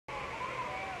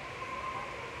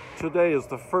Today is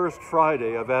the first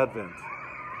Friday of Advent.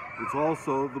 It's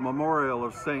also the memorial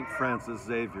of St. Francis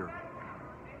Xavier.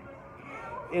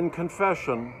 In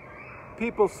confession,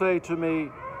 people say to me,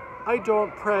 "I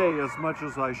don't pray as much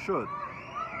as I should."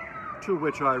 To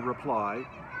which I reply,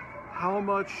 "How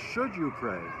much should you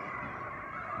pray?"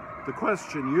 The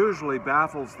question usually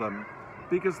baffles them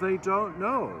because they don't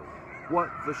know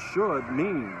what the should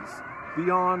means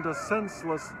beyond a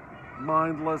senseless,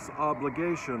 mindless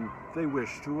obligation they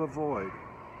wish to avoid.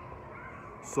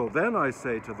 So then I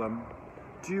say to them,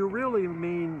 "Do you really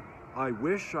mean I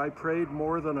wish I prayed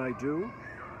more than I do?"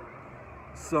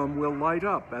 Some will light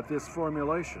up at this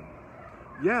formulation.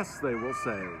 "Yes," they will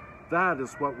say, "that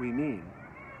is what we mean."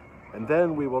 And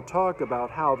then we will talk about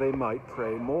how they might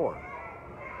pray more.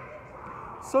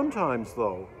 Sometimes,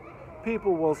 though,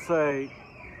 people will say,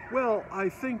 "Well, I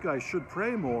think I should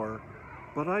pray more,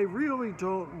 but I really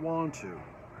don't want to,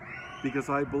 because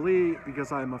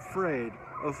I'm afraid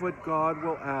of what God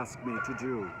will ask me to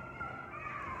do."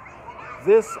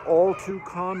 This all too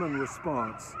common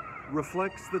response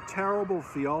reflects the terrible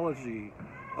theology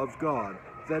of God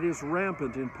that is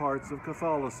rampant in parts of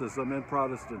Catholicism and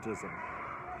Protestantism.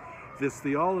 This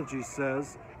theology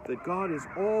says that God is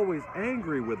always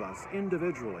angry with us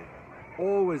individually,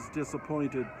 always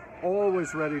disappointed,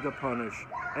 always ready to punish,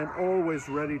 and always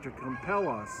ready to compel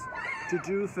us to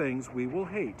do things we will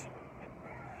hate.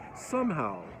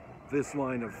 Somehow, this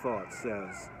line of thought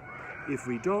says, if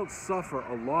we don't suffer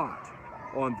a lot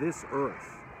on this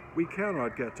earth, we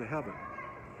cannot get to heaven.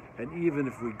 And even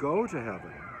if we go to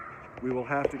heaven, we will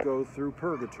have to go through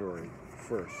purgatory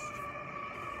first.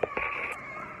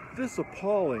 This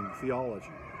appalling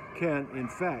theology can, in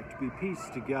fact, be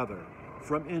pieced together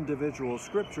from individual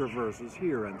scripture verses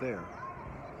here and there.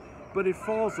 But it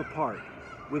falls apart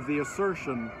with the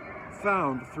assertion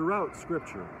found throughout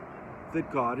Scripture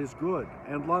that God is good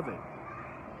and loving,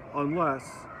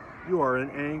 unless you are an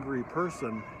angry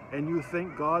person and you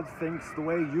think God thinks the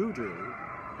way you do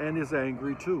and is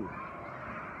angry too.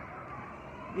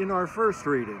 In our first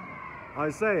reading,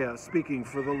 Isaiah, speaking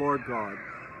for the Lord God,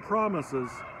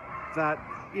 promises that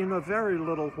in a very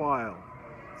little while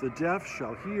the deaf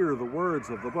shall hear the words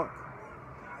of the book.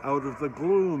 Out of the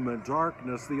gloom and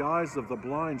darkness the eyes of the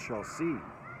blind shall see.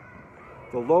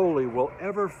 The lowly will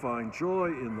ever find joy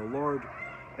in the Lord,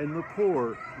 and the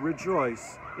poor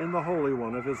rejoice in the Holy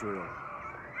One of Israel.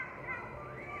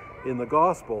 In the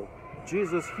Gospel,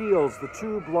 Jesus heals the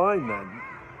two blind men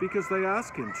because they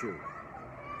ask him to.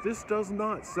 This does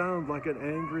not sound like an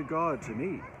angry God to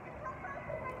me.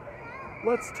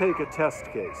 Let's take a test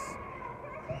case.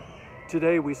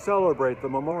 Today we celebrate the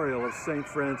memorial of St.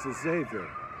 Francis Xavier,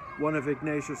 one of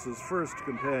Ignatius's first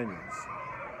companions.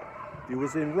 He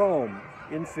was in Rome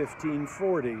in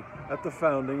 1540 at the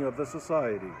founding of the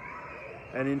society,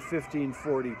 and in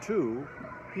 1542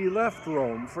 he left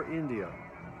Rome for India.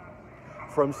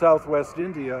 From southwest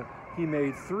India, he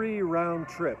made 3 round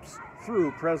trips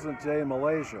through present-day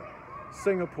Malaysia,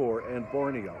 Singapore, and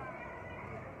Borneo.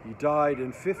 He died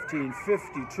in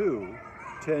 1552,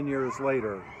 10 years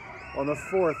later, on a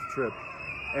 4th trip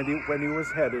when he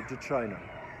was headed to China.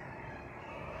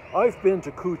 I've been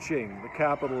to Kuching, the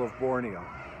capital of Borneo.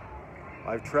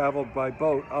 I've traveled by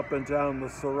boat up and down the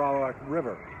Sarawak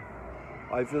River.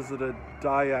 I visited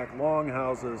Dayak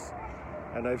longhouses,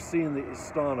 and I've seen the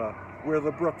istana where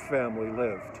the Brooke family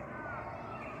lived.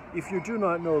 If you do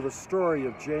not know the story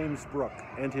of James Brooke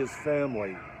and his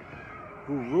family,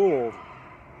 who ruled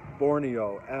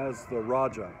Borneo as the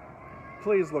Raja,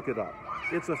 please look it up.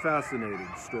 It's a fascinating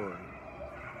story.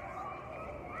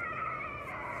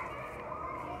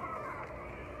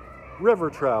 River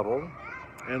travel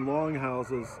and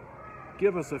longhouses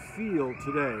give us a feel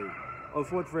today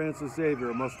of what Francis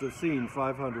Xavier must have seen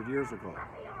 500 years ago.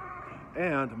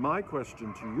 And my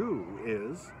question to you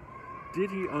is,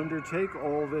 did he undertake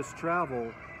all this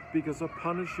travel because a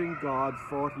punishing God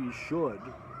thought he should?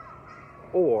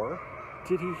 Or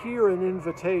did he hear an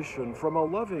invitation from a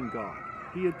loving God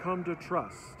he had come to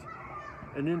trust,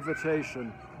 an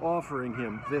invitation offering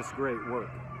him this great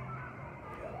work?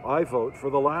 I vote for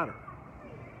the latter,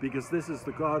 because this is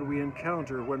the God we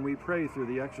encounter when we pray through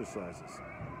the exercises.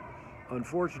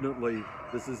 Unfortunately,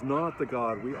 this is not the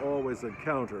God we always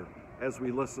encounter as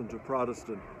we listen to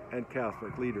Protestant and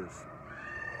Catholic leaders.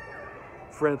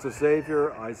 Francis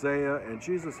Xavier, Isaiah, and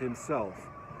Jesus himself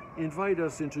invite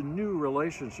us into new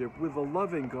relationship with the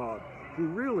loving God who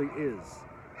really is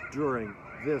during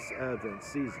this Advent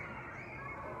season.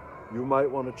 You might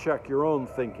want to check your own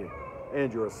thinking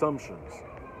and your assumptions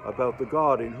about the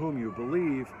God in whom you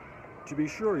believe to be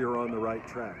sure you're on the right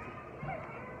track.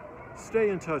 Stay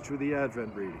in touch with the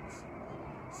Advent readings.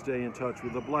 stay in touch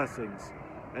with the blessings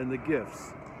and the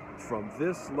gifts from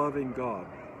this loving God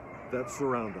that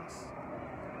surround us.